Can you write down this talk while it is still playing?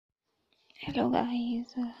Hello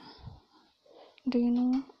guys, do you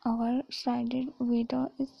know our sided weather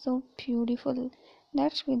is so beautiful?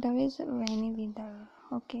 That weather is rainy weather.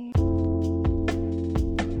 Okay.